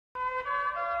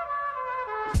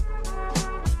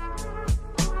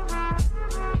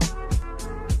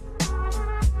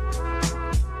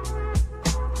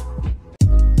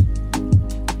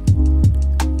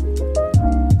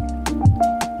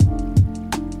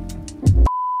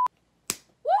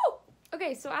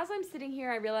Okay, so as I'm sitting here,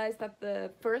 I realized that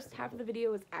the first half of the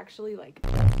video is actually like...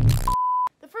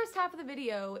 The first half of the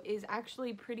video is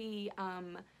actually pretty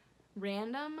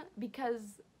random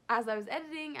because as I was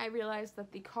editing, I realized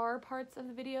that the car parts of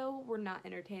the video were not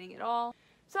entertaining at all.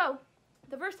 So,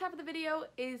 the first half of the video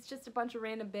is just a bunch of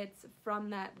random bits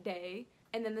from that day,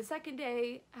 and then the second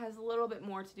day has a little bit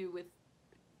more to do with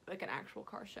like an actual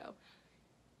car show.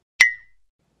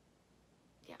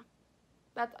 Yeah.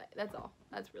 That's all. That's all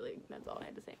I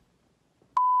had to say.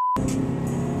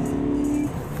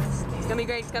 It's gonna be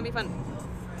great, it's gonna be fun.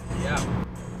 Yeah.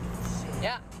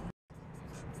 Yeah.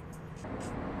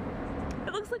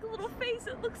 It looks like a little face.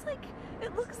 It looks like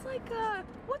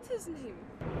what's his name?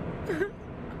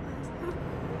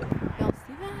 Y'all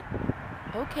see that?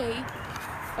 Okay.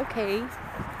 Okay.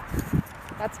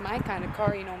 That's my kind of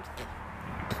car, you know what I'm saying?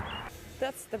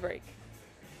 That's the brake.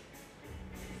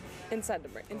 Inside the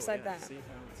brake. Inside that. See how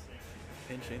it's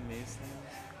pinching these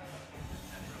things?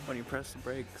 When you press the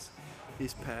brakes,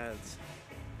 these pads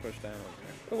push down.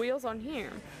 The wheel's on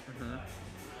here. Mm-hmm.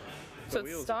 So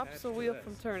it stops the wheel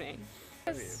from turning.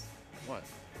 What?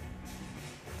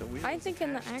 The wheel. I think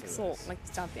in the axle, like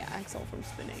stop the axle from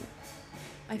spinning.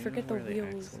 I forget the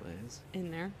wheels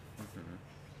in there.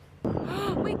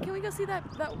 Mm-hmm. Wait, can we go see that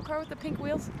car with the pink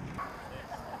wheels?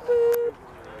 Boop.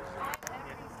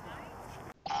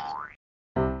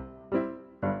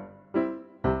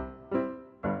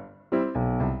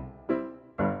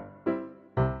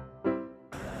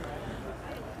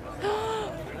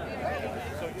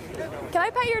 Can I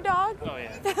pet your dog? Oh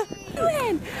yeah.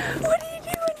 Glenn, what are you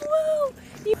doing? Whoa!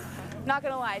 Not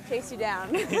gonna lie, I chased you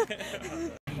down.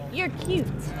 You're cute.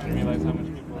 I realize how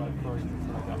much people like cars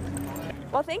like that.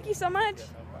 Well, thank you so much.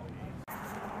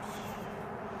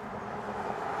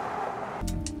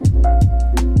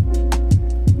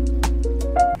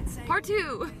 Part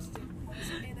 2.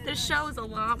 This show is a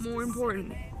lot more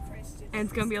important, and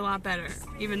it's gonna be a lot better,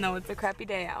 even though it's a crappy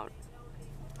day out.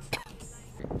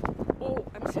 Oh,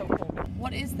 I'm so cold.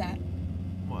 What is that?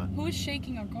 What? Who is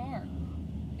shaking our car?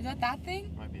 Is that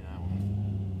thing? Might be that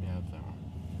one. Yeah, it's that one.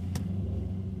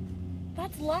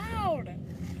 That's loud.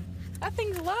 That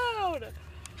thing's loud.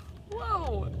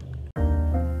 Whoa.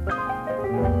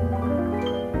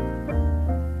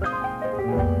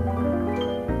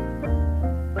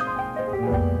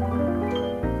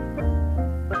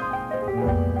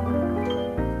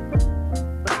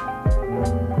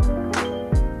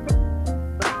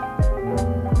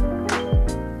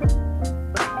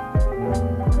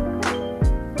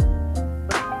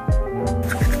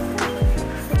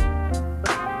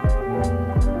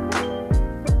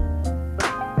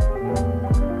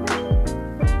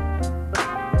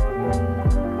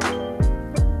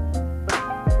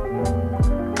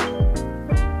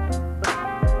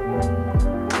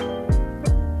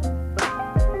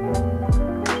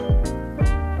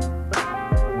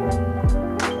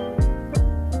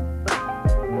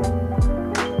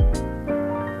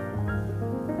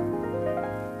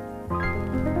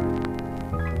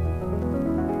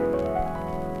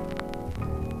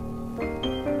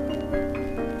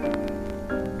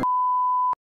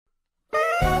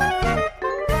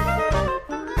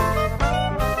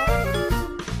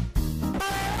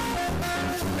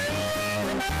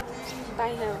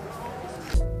 Bye now.